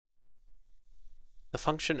The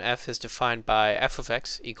function f is defined by f of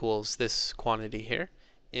x equals this quantity here.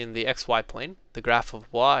 In the xy plane, the graph of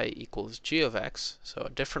y equals g of x, so a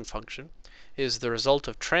different function, is the result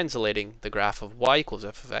of translating the graph of y equals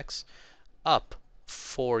f of x up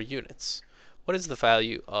 4 units. What is the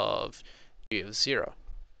value of g of 0?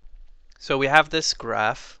 So we have this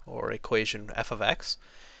graph or equation f of x,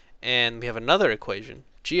 and we have another equation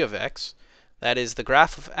g of x that is the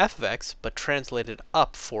graph of f of x but translated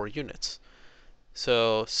up 4 units.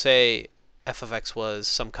 So say f of x was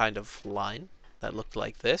some kind of line that looked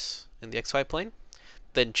like this in the xy plane,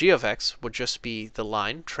 then g of x would just be the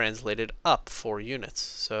line translated up 4 units.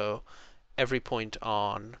 So every point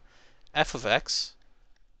on f of x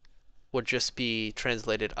would just be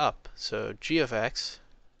translated up. So g of x,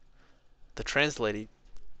 the translated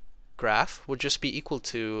graph, would just be equal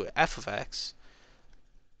to f of x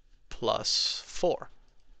plus 4.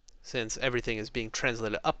 Since everything is being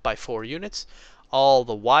translated up by 4 units, all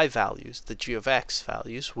the y values, the g of x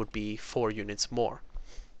values, would be 4 units more.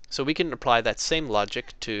 So we can apply that same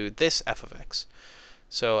logic to this f of x.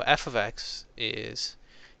 So f of x is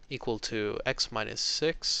equal to x minus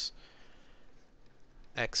 6,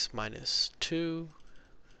 x minus 2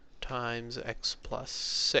 times x plus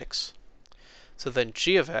 6. So then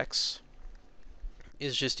g of x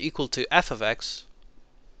is just equal to f of x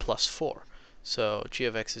plus 4. So g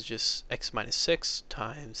of x is just x minus 6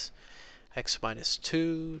 times x minus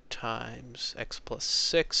 2 times x plus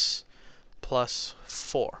 6 plus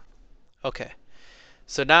 4. Okay,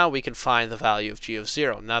 so now we can find the value of g of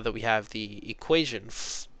 0, now that we have the equation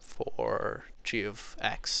for g of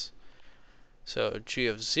x. So g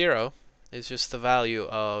of 0 is just the value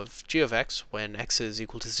of g of x when x is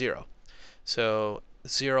equal to 0. So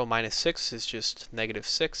 0 minus 6 is just negative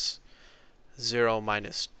 6. 0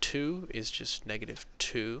 minus 2 is just negative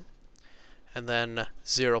 2. And then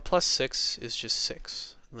 0 plus 6 is just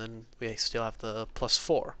 6. And then we still have the plus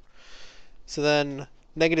 4. So then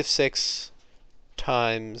negative 6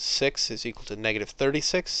 times 6 is equal to negative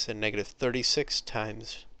 36. And negative 36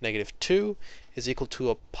 times negative 2 is equal to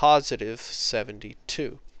a positive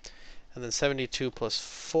 72. And then 72 plus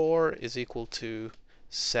 4 is equal to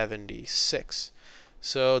 76.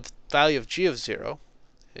 So the value of g of 0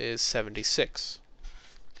 is 76.